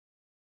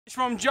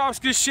From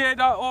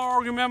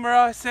jobskillset.org. Remember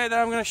I said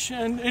that I'm going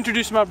to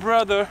introduce my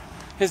brother.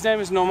 His name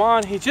is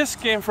Noman. He just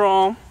came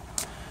from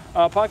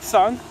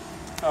Pakistan.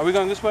 Are we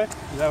going this way?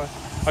 Is that way?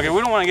 Okay,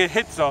 we don't want to get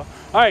hit though.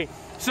 Alright,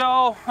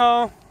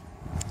 so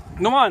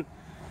Noman,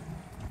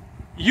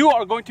 you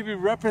are going to be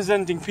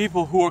representing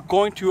people who are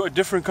going to a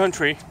different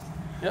country.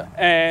 Yeah.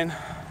 And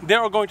they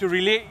are going to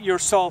relate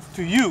yourself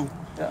to you.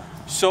 Yeah.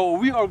 So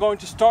we are going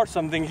to start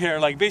something here,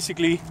 like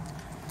basically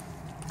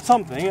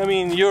something. I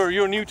mean,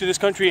 you're new to this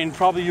country and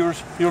probably you're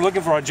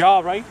looking for a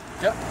job, right?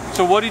 Yeah.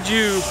 So what did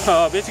you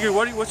basically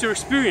what's your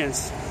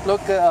experience? Look,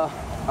 I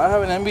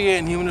have an MBA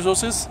in human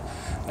resources,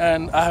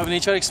 and I have an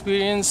HR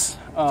experience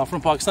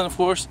from Pakistan, of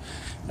course.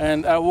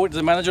 And I worked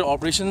as a manager of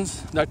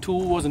operations. That too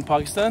was in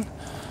Pakistan.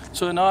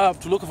 So now I have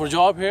to look for a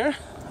job here.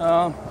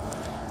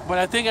 But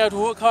I think I have to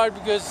work hard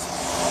because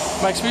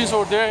my experience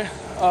over there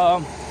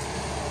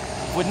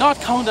would not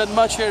count that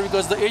much here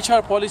because the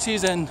HR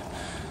policies and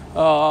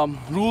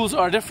rules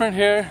are different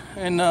here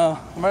in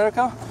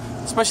America,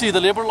 especially the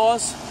labor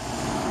laws.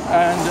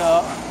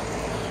 And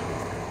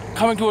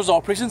coming towards the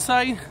operations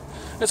side,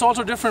 it's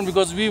also different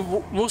because we've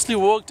mostly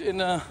worked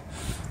in,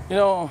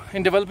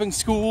 in developing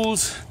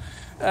schools.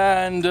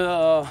 And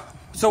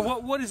so,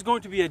 what is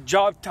going to be a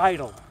job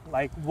title?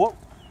 Like, what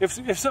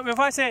if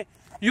I say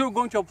you're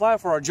going to apply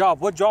for a job?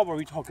 What job are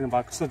we talking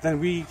about? So then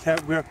we're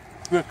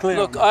clear.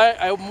 Look,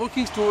 I'm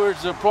working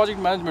towards project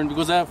management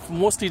because I have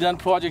mostly done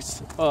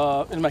projects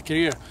in my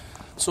career.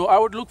 So I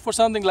would look for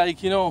something like,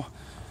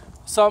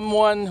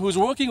 someone who's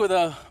working with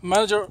a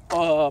manager,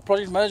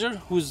 project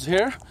manager who's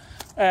here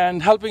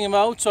and helping him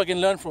out so I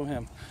can learn from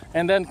him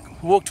and then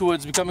work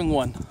towards becoming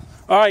one.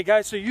 All right,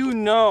 guys,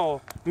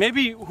 so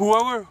maybe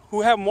whoever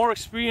who have more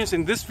experience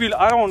in this field,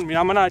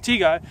 I'm an IT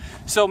guy,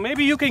 so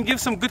maybe you can give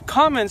some good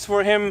comments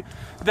for him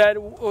that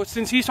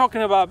since he's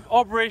talking about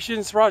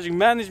operations, project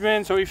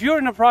management. So if you're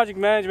in a project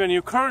management,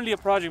 you're currently a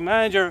project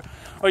manager,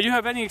 or you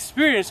have any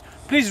experience,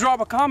 please drop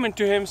a comment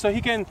to him so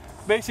he can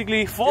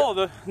basically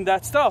follow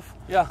that stuff.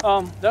 Yeah,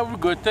 that would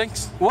be good.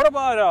 Thanks. What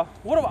about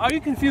are you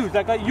confused?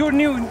 Like you're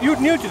new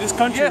to this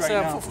country yes,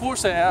 right now. Yes, of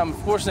course I am.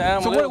 Of course I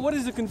am. So what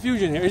is the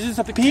confusion here? Is this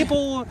the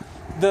people?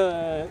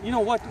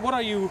 What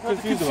are you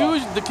confused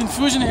about? The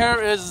confusion here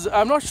is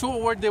I'm not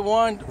sure what they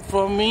want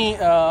from me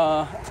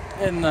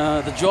in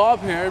the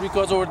job here,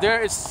 because over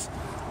there it's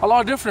a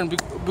lot different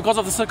because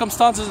of the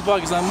circumstances in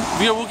Pakistan.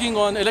 We are working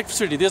on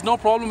electricity. There's no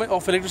problem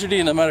of electricity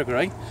in America,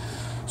 right?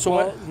 So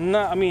well,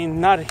 not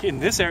in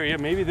this area.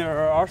 Maybe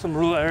there are some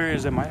rural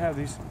areas that might have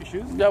these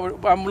issues. Yeah,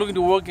 I'm looking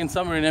to work in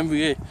somewhere in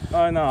MBA.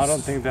 No, I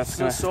don't think that's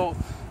so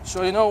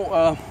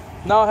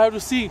now I have to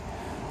see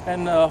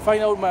and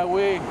find out my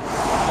way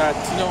that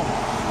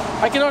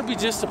I cannot be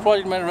just a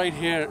project manager right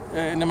here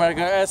in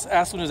America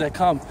as soon as I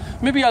come.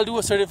 Maybe I'll do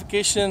a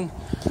certification.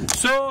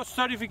 So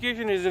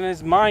certification is in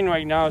his mind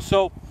right now.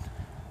 So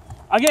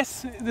I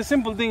guess the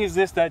simple thing is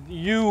this, that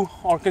you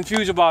are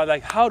confused about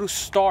like how to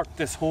start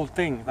this whole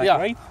thing, like, yeah,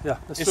 right? Yeah,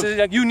 that's it's true.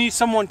 like you need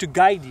someone to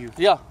guide you.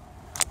 Yeah,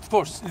 of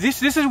course.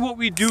 This is what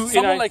we do.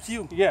 Someone like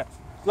you. Yeah,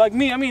 like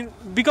me. I mean,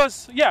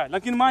 because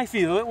like in my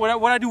field,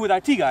 what I do with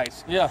IT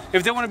guys. Yeah.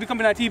 If they want to become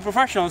an IT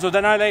professional, so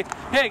then I like,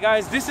 hey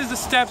guys, this is the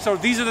steps or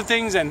these are the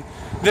things, and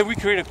then we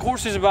create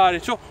courses about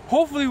it. So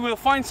hopefully we'll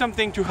find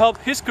something to help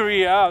his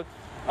career out.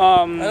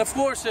 And of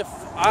course, if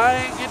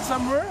I get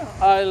somewhere,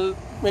 I'll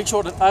make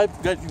sure that I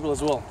guide people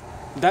as well.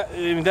 That's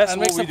and what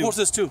make we some do.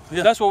 courses too.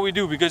 Yeah. That's what we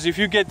do, because if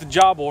you get the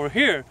job over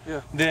here,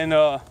 yeah, then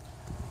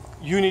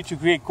you need to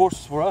create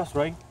courses for us,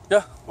 right?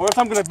 Yeah. Or else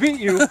I'm gonna beat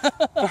you.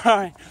 All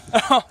right.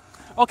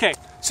 Okay.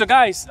 So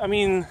guys, I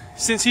mean,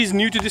 since he's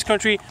new to this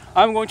country,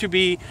 I'm going to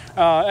be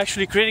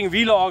actually creating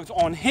vlogs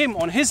on him,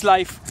 on his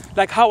life,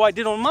 like how I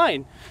did on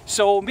mine.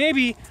 So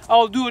maybe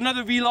I'll do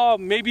another vlog,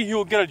 maybe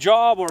he'll get a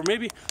job, or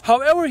maybe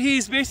however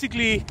he's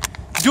basically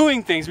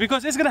doing things,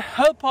 because it's gonna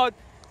help out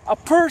a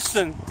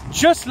person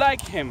just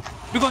like him,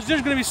 because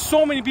there's gonna be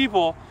so many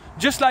people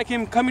just like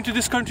him coming to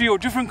this country or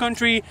different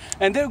country,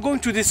 and they're going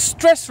through this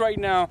stress right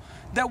now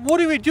that what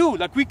do we do?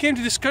 Like, we came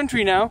to this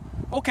country now,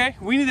 okay,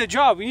 we need a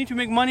job, we need to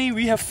make money,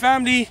 we have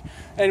family,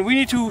 and we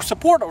need to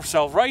support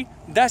ourselves, right?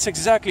 That's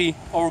exactly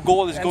our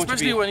goal is going to be.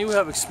 Especially when you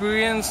have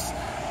experience,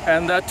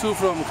 and that too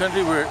from a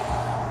country where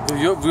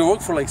we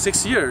worked for like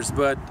 6 years.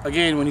 But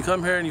again, when you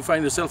come here and you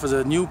find yourself as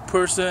a new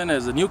person,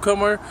 as a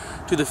newcomer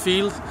to the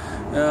field,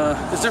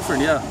 it's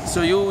different, yeah.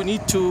 So you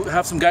need to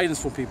have some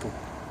guidance for people.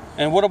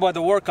 And what about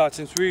the workout,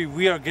 since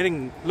we are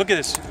getting, look at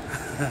this.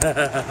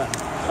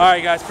 All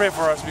right guys, pray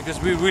for us because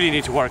we really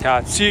need to work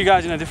out. See you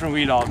guys in a different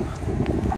vlog.